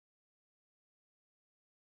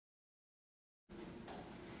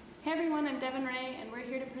Hey everyone, I'm Devyn and we're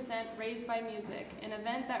here to present Raised by Music, an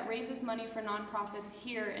event that raises money for nonprofits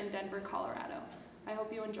here in Denver, Colorado. I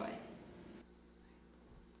hope you enjoy.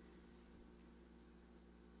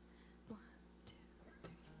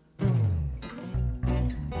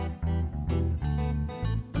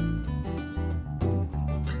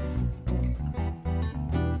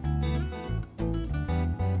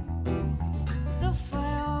 The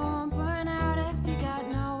fire won't burn out if you got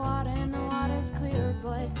no water and the water's clear,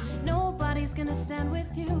 but nobody's gonna stand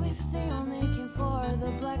with you if they only came for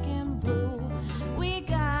the black and blue. We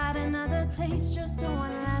got another taste, just a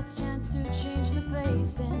one last chance to change the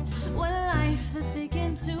pace, and one life that's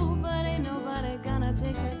taken two, but ain't nobody gonna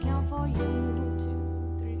take the count for you.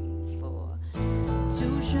 2, 3, 4,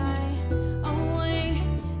 too shy away.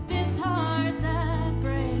 This heart that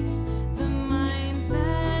breaks, the minds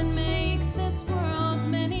that makes this world's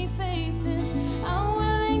many faces are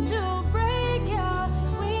willing to break out.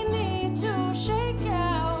 We need to shake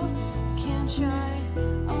out. Can't shy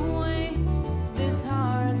away. This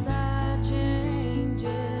heart that changes.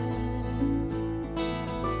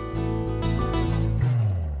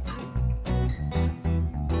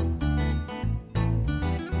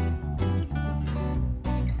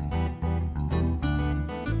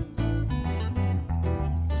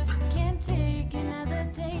 Can't take another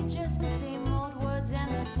day, just the same old words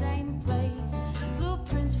and the same place.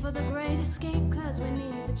 Blueprints for the great escape, cause we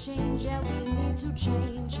need the change, yeah, we need to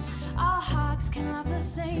change. Our hearts can love the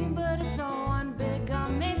same, but it's all one big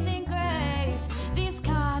amazing grace. These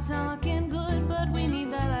cards are looking good, but we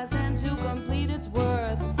need the last hand to complete its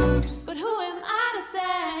worth. But who am I to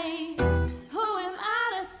say? Who am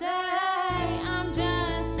I to say? I'm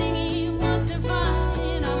just singing what's in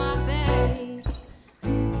front of my face.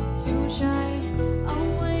 Too shy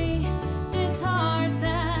away. This heart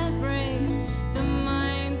that breaks, the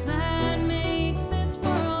minds that makes this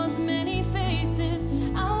world's many faces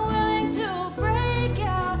are willing to break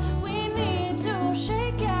out. We need to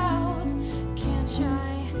shake out. Can't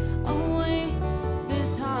shy away.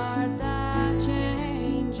 This heart that changes.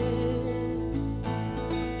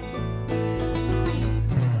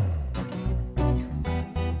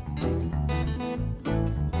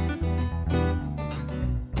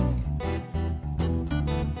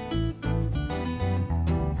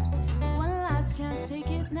 One last chance, take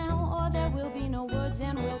it now, or there will be no words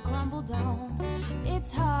and we'll crumble down.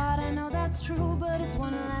 It's hard, I know that's true, but it's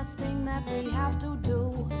one last thing that we have to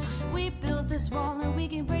do. We built this wall and we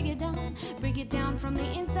can break it down from the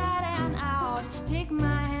inside and out. Take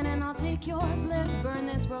my hand and I'll take yours. Let's burn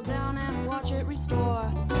this world down and watch it restore.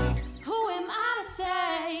 Who am I to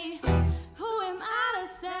say? Who am I to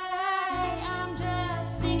say? I'm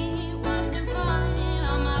just singing what's in front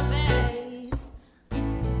of my face.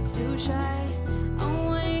 Too shy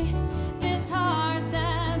away. This heart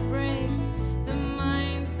that breaks, the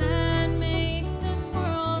minds that makes this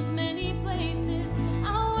world's many places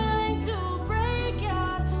are willing to break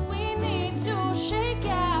out. We need to shake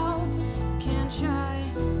out. Can't shy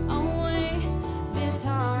away. This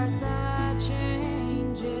heart that changes.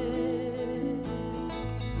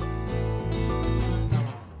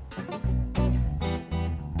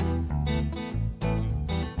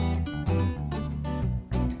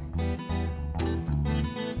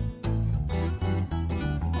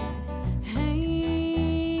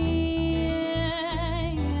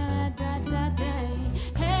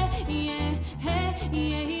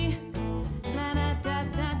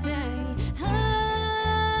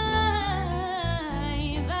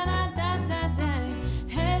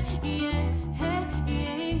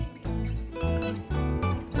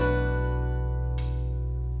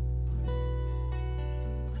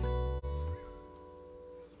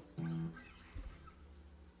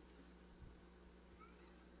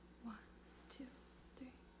 One, two,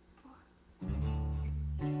 three, four.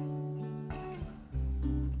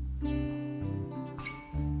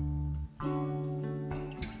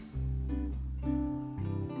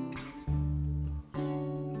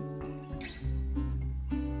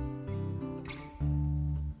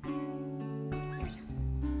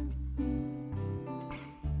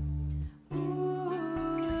 Ooh,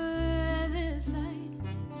 the sight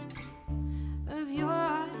of your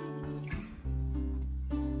eyes,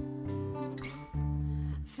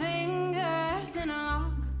 fingers in a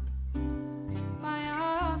lock by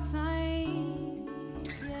our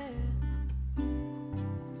sides, yeah.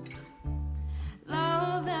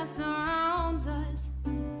 Love that surrounds us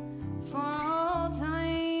for all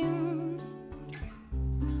times.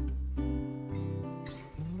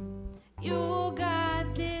 You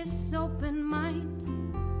got this open mind.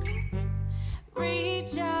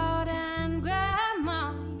 Reach out and grab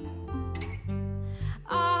mine.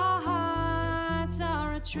 Our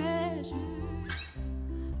treasure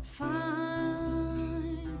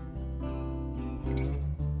find.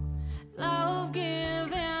 Love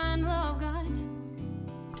give and love got.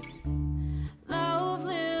 Love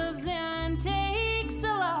lives and takes a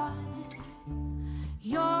lot.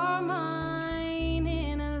 You're mine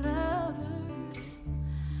in a lover's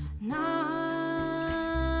night.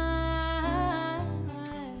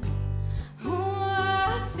 Oh,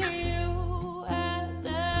 I see you at the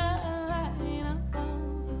light above.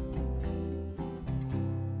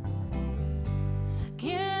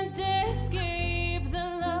 Can't escape the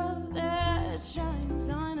love that shines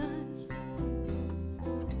on us.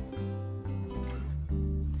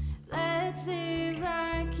 Let's live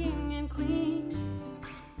like king and queens,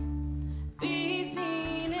 be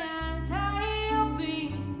seen as higher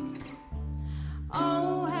beings.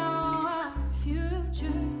 Oh, how our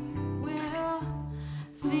future will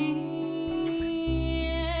sing.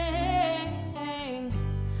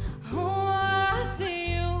 Oh, I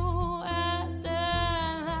see you at the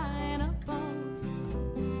light above.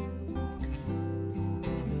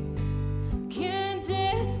 Can't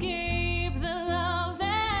escape the love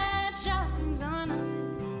that shines on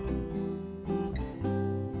us.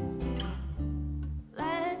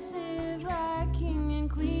 Let's live like king and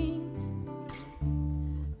queens,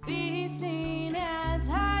 be seen as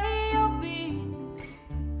high